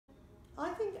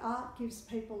art gives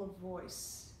people a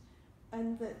voice,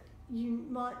 and that you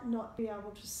might not be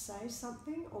able to say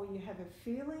something, or you have a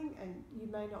feeling and you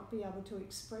may not be able to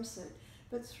express it,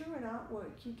 but through an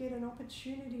artwork you get an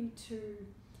opportunity to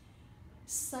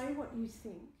say what you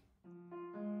think.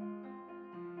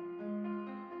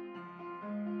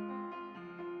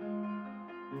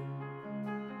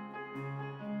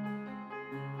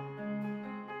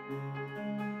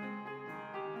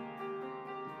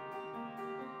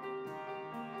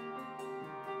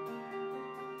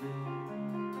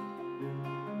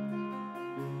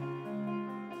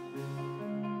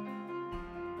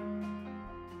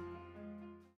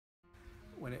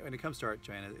 When it comes to art,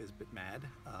 Johanna is a bit mad.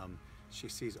 She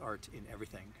sees art in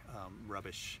everything,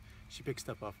 rubbish. She picks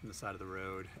stuff up from the side of the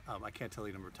road. I can't tell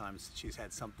you the number of times she's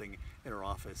had something in her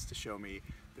office to show me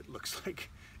that looks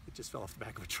like it just fell off the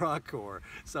back of a truck, or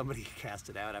somebody cast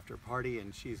it out after a party,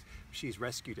 and she's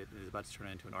rescued it and is about to turn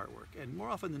it into an artwork. And more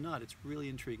often than not, it's really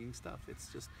intriguing stuff. It's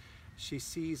just, she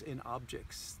sees in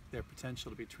objects their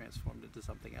potential to be transformed into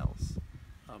something else.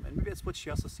 And maybe that's what she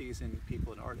also sees in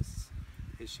people and artists.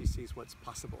 She sees what's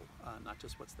possible, not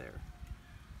just what's there.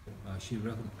 She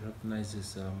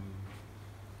recognizes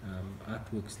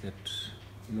artworks that,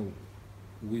 you know,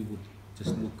 we would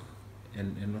just look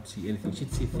and not see anything.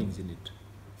 She'd see things in it.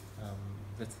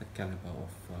 That's the caliber of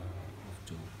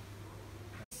Jo.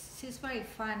 She's very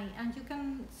funny, and you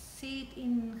can see it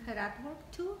in her artwork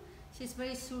too. She's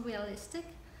very surrealistic,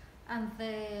 and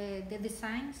the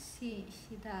designs she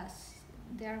does,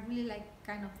 they are really like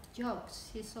kind of jokes.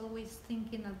 She's always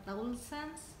thinking a double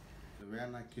sense.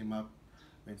 Johanna came up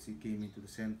when she came into the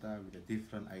center with the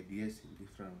different ideas and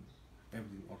different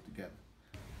everything altogether.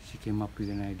 She came up with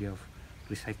an idea of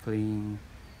recycling,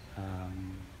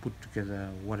 put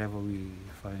together whatever we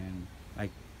find,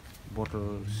 like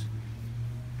bottles.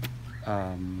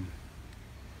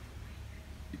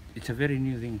 It's a very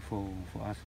new thing for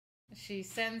us. She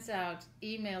sends out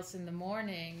emails in the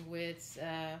morning with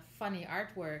funny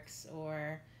artworks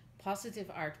or positive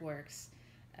artworks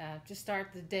to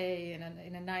start the day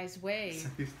in a nice way. So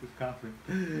I used to come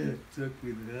and talk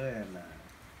with her and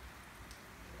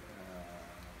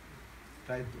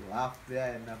try to laugh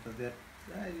there, and after that,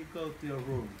 you go to your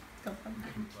room.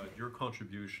 But your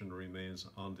contribution remains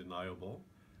undeniable.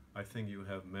 I think you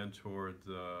have mentored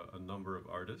a number of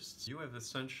artists. You have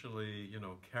essentially, you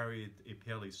know, carried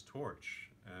Peli's torch,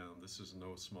 and this is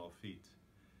no small feat.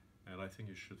 And I think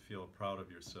you should feel proud of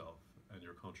yourself and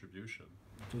your contribution.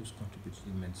 Jo's contributed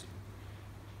immensely,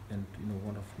 and you know,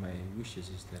 one of my wishes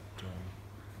is that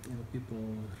you know, people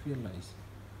realize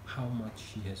how much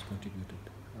she has contributed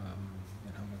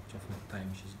and how much of her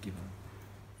time she's given.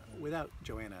 Without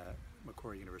Johanna,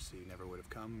 Macquarie University never would have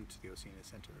come to the Oceania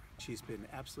Centre. She's been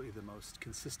absolutely the most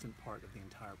consistent part of the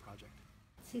entire project.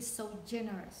 She's so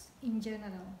generous in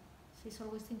general. She's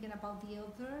always thinking about the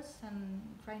others and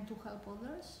trying to help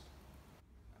others.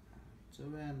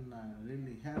 Johanna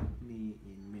really helped me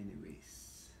in many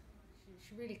ways.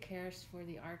 She really cares for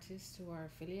the artists who are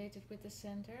affiliated with the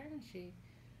center.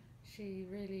 She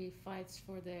really fights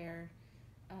for their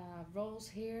roles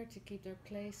here, to keep their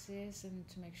places and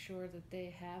to make sure that they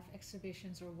have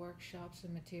exhibitions or workshops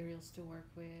and materials to work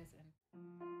with.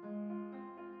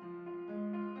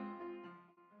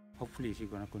 Hopefully she's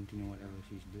gonna continue whatever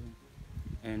she's doing,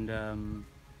 and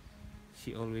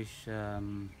she always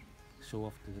show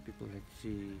off to the people that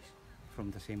she's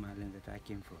from the same island that I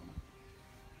came from.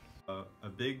 A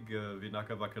big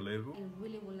Vinaka Vakalevu. I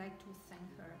really would like to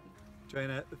thank her.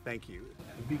 Johanna, thank you.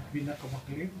 A big Vinaka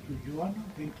Vakalevu to Johanna.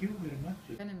 Thank you very much.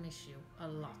 I'm gonna miss you a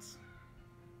lot.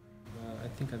 I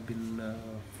think I've been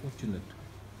fortunate.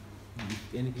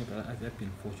 If anything, I've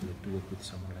been fortunate to work with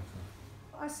someone like her.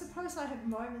 I suppose I have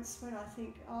moments when I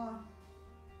think, I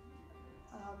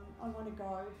want to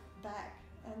go back.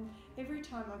 And every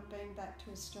time I've been back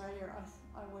to Australia,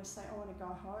 I always say I want to go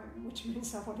home, which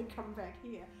means I want to come back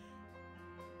here.